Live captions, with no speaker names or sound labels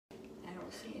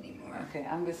Okay,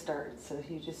 I'm gonna start, so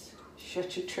you just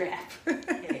shut your trap.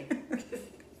 Okay.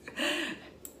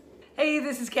 Hey,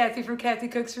 this is Kathy from Kathy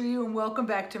Cooks For You, and welcome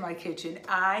back to my kitchen.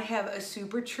 I have a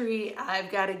super treat.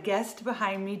 I've got a guest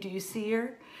behind me. Do you see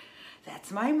her?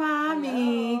 That's my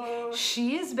mommy. Hello.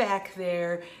 She is back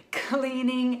there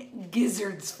cleaning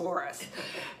gizzards for us.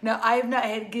 Now, I have not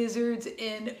had gizzards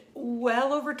in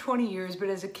well over 20 years, but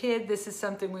as a kid, this is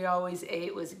something we always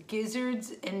ate, was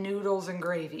gizzards and noodles and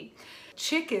gravy.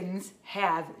 Chickens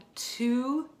have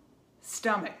 2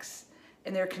 stomachs,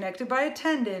 and they're connected by a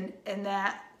tendon, and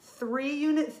that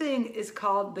 3-unit thing is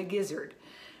called the gizzard.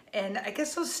 And I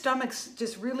guess those stomachs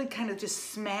just really kind of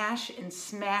just smash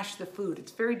the food.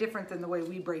 It's very different than the way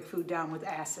we break food down with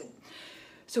acid.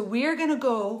 So we're gonna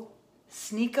go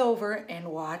sneak over and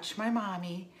watch my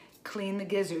mommy clean the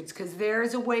gizzards, because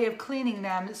there's a way of cleaning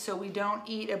them so we don't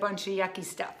eat a bunch of yucky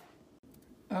stuff.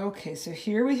 Okay, so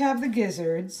here we have the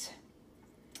gizzards.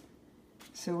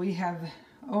 So we have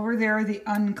over there the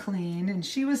unclean, and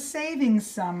she was saving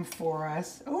some for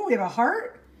us. Oh, we have a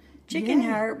heart? Chicken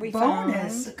heart we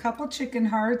bonus. found. A couple chicken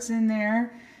hearts in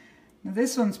there. Now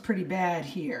this one's pretty bad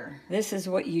here. This is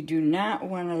what you do not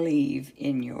want to leave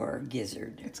in your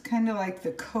gizzard. It's kind of like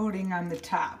the coating on the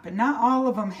top, and not all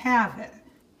of them have it.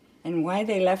 And why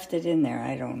they left it in there,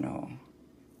 I don't know.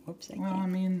 Whoops, I Well, I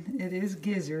can't. mean, it is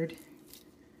gizzard.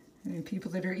 I mean, people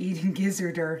that are eating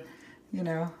gizzard are, you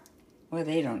know, Well,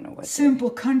 they don't know what. simple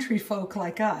country folk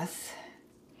like us.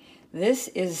 This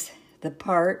is the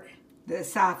part, The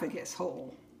esophagus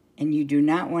hole. and you do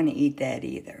not want to eat that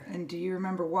either. And do you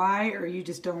remember why, or you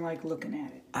just don't like looking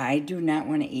at it? I do not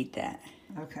want to eat that.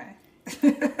 Okay.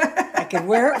 I could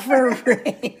wear it for a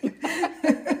ring.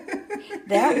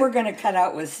 That we're going to cut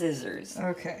out with scissors.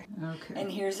 Okay. Okay. And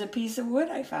here's a piece of wood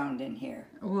I found in here.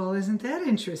 Well, isn't that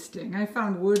interesting? I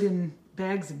found wood in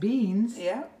bags of beans.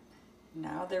 Yep.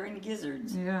 Now they're in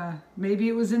gizzards. Yeah. Maybe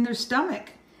it was in their stomach.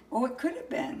 Oh, it could have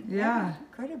been. Yeah.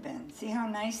 Could have been. See how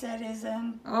nice that is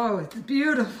then? Oh, it's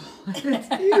beautiful. It's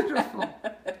beautiful.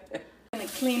 I'm going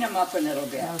to clean them up a little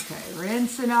bit. Okay.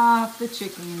 Rinsing off the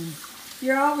chicken.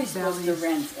 You're always supposed to Bellies.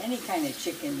 rinse any kind of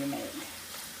chicken you make.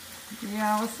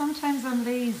 Yeah, well, sometimes I'm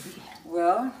lazy.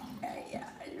 Well, yeah,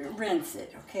 rinse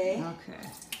it, okay? Okay.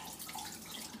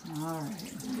 All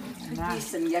right. Could Now, be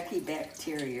some yucky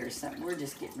bacteria or something. We're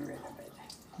just getting rid of it.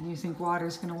 you think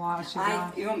water's going to wash it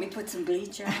off? You want me to put some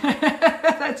bleach on?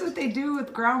 That's what they do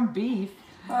with ground beef.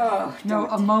 Oh, No,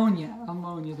 don't. ammonia.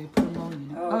 Ammonia. They put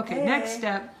ammonia. Okay, next Okay.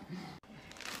 step.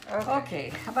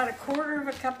 Okay, about a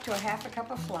 1/4 cup to a 1/2 cup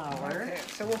of flour. Okay,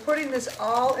 so we're putting this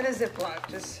all in a Ziploc.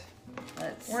 Just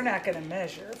Let's we're not going to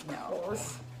measure, of No.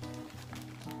 course.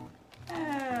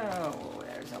 Oh,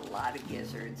 there's a lot of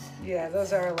gizzards. Yeah,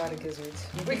 those are a lot of gizzards.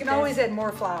 You We think can always that's- add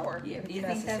more flour Yeah, if you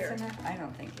think necessary. that's enough? I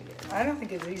don't think it is. I don't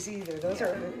think it's these either. Those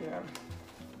are,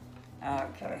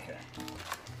 Okay. okay.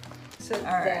 So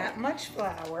right. that much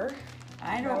flour.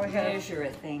 I Now don't we have- measure a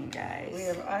thing, guys. We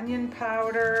have onion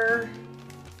powder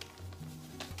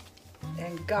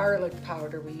and garlic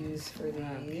powder we use for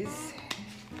these.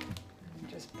 I'm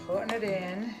just putting it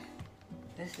in.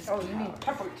 This is Oh, you need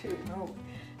powder. pepper too.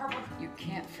 Oh, you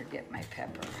can't forget my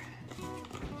pepper.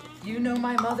 You know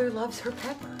my mother loves her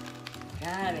pepper.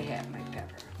 Gotta have my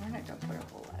pepper. We're not gonna put a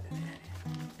whole lot of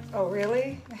that. Oh,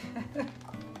 really?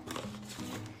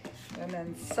 And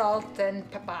then salt and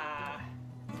pepper.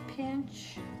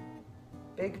 Pinch.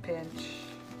 Big pinch.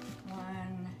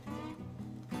 1,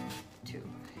 2.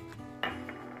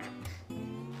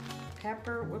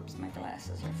 Pepper. Whoops, my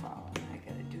glasses are falling. I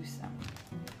gotta do something.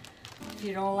 If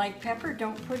you don't like pepper,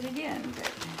 don't put it in.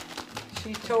 But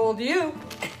She told you.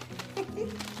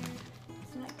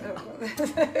 it's not coming.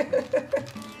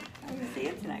 I can see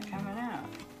it's not coming out.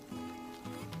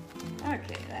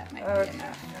 Okay, that might be Okay,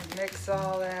 enough. and mix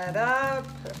all that up.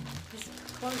 Just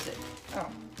close it. Oh.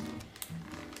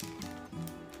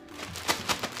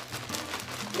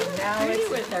 Now Pretty it's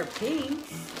with our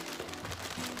pinks.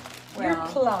 your Well,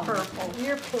 plum. purple.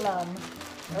 Your plum.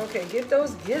 Okay, get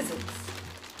those gizzards.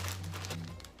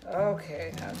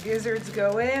 Okay, now gizzards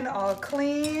go in, all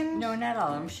clean. No, not all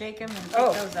of them. Shake them and take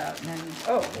Oh. those out. And then,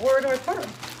 Oh, where do I put them?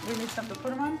 We need something to put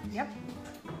them on? yep.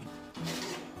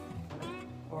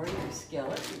 Or your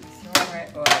skillet. You can throw 'em right.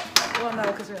 Oh, Well,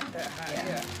 no, because we're not that high. Yeah.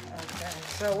 Yeah. Okay,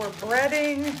 so we're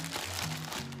breading.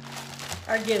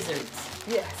 our gizzards.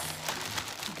 Yes.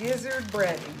 Gizzard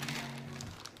breading.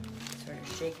 Sort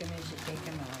of shake them as you take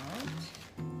them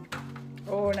out.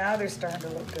 Oh, now they're starting to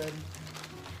look good.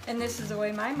 And this is the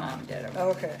way my mom did them.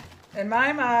 Okay. And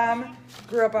my mom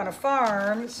grew up on a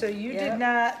farm, so you Yep. did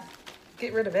not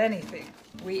get rid of anything.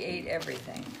 We ate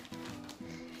everything.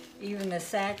 Even the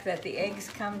sack that the eggs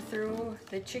come through,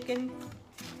 the chicken,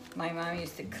 my mom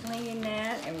used to clean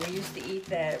that, and we used to eat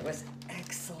that. It was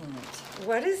excellent.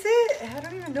 What is it? I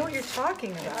don't even know what you're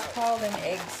talking It's about. called an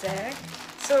egg sack.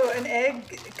 So an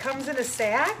egg comes in a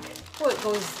sack? Well,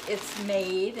 it's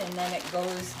made, and then it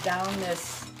goes down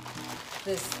this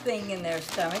thing in their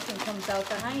stomach and comes out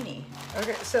the hiney.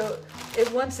 Okay, so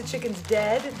once the chicken's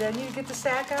dead, then you get the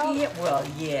sack out? Yeah, well,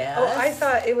 yes. Oh, I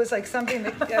thought it was like something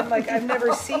that, I'm like, I've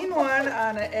never seen one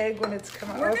on an egg when it's come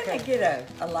out. We're Okay. gonna get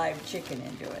a live chicken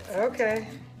into it. Okay.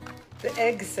 The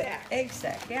egg sack. Egg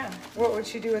sack, yeah. What would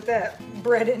she do with that?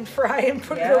 Bread and fry and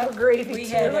put it Yep, over gravy we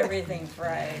too? had everything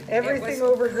fried. Everything It was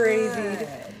over good. gravied.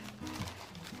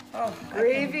 Oh,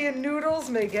 Gravy and noodles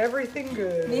make everything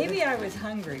good. maybe I was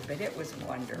hungry, but it was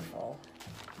wonderful.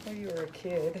 When you were a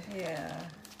kid. Yeah.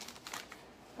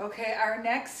 Okay, our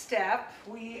next step,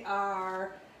 we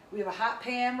have a hot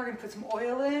pan. We're gonna put some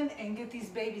oil in and get these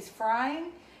babies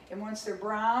frying. And once they're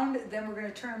browned, then we're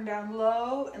gonna turn them down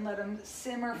low and let them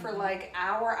simmer for like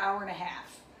hour and a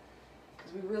half.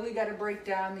 Because we really gotta break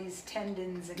down these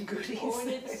tendons and goodies. Oh, and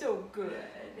it's so good.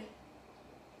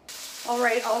 All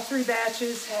right, all 3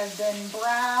 batches have been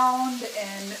browned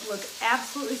and look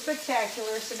absolutely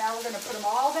spectacular. So now we're gonna put them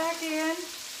all back in.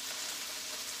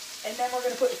 And then we're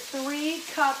gonna put 3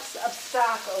 cups of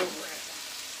stock over it.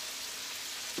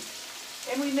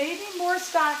 And we may need more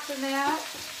stock than that,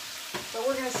 but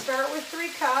we're gonna start with 3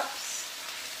 cups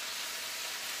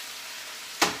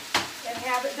and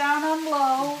have it down on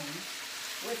low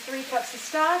with 3 cups of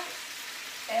stock.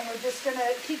 And we're just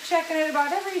gonna keep checking it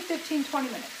about every 15-20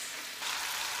 minutes.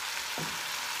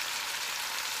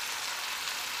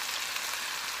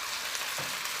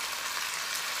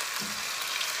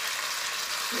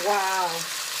 Wow.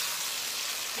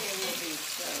 It will be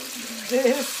so good.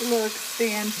 This looks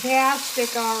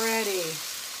fantastic already.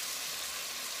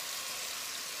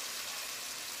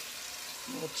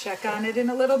 We'll check on it in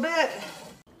a little bit.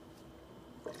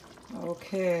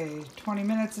 Okay, 20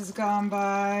 minutes has gone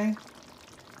by.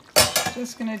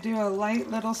 Just gonna do a light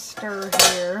little stir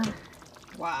here.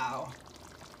 Wow.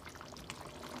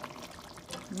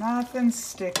 Nothing's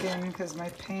sticking because my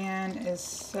pan is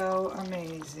so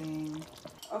amazing.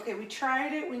 Okay, we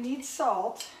tried it. We need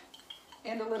salt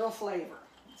and a little flavor.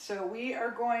 So we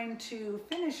are going to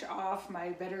finish off my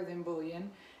Better Than Bouillon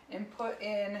and put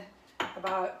in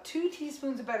about 2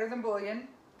 teaspoons of Better Than Bouillon.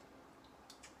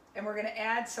 And we're gonna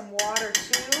add some water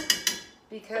too,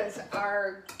 because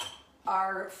our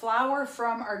flour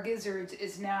from our gizzards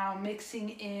is now mixing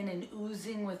in and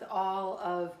oozing with all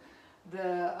of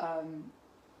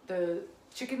the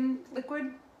chicken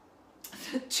liquid,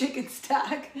 chicken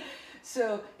stock.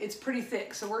 So it's pretty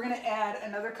thick. So we're gonna add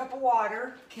another cup of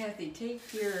water. Kathy,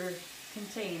 take your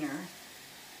container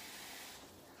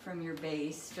from your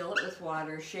base, fill it with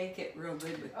water, shake it real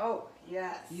good with. Oh,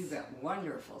 yes. You got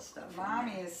wonderful stuff.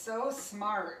 Mommy is so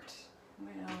smart. Well,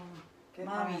 Good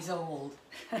Mommy's mom. old.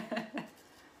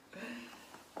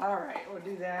 All right, we'll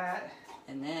do that.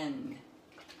 And then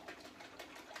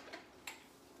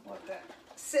Let that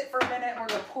sit for a minute and we're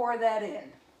gonna pour that in.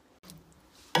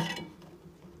 oh my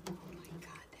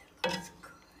God, that looks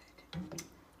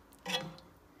good.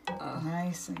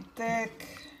 Nice and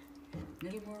thick.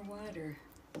 Need more water.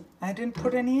 I didn't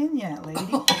put any in yet, lady.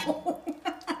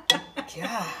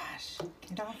 Gosh,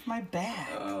 get off my back.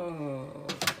 Oh.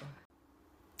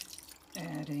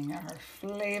 Adding our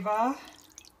flavor.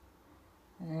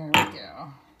 There we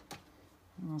go.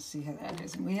 We'll see how that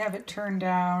is. And we have it turned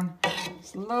down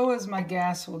as low as my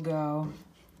gas will go.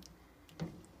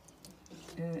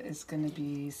 It is going to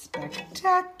be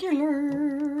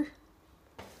spectacular.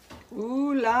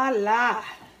 Ooh la la.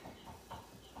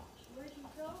 Where'd you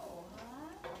go,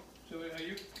 huh? So are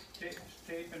you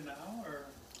taping now, or?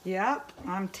 Yep,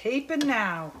 I'm taping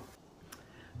now.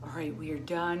 All right, we are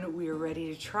done. We are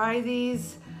ready to try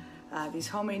these. These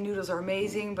homemade noodles are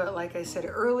amazing, but like I said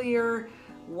earlier,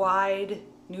 wide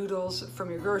noodles from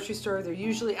your grocery store, they're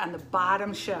usually on the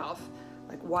bottom shelf,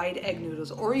 like wide egg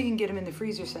noodles, or you can get them in the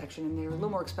freezer section and they're a little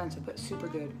more expensive, but super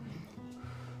good.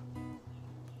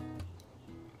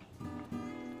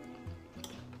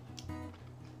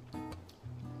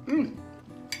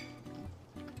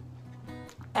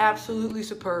 Absolutely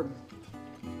superb.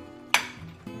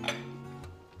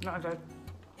 Not bad.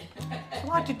 It's a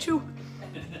lot to chew.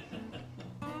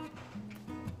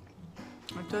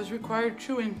 It does require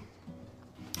chewing.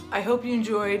 I hope you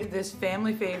enjoyed this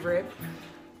family favorite,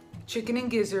 chicken and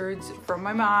gizzards from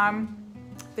my mom.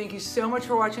 Thank you so much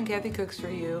for watching Kathy Cooks For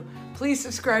You. Please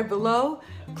subscribe below.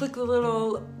 Click the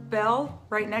little bell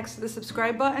right next to the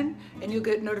subscribe button and you'll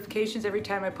get notifications every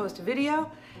time I post a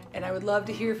video. And I would love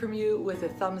to hear from you with a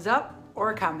thumbs up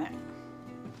or a comment.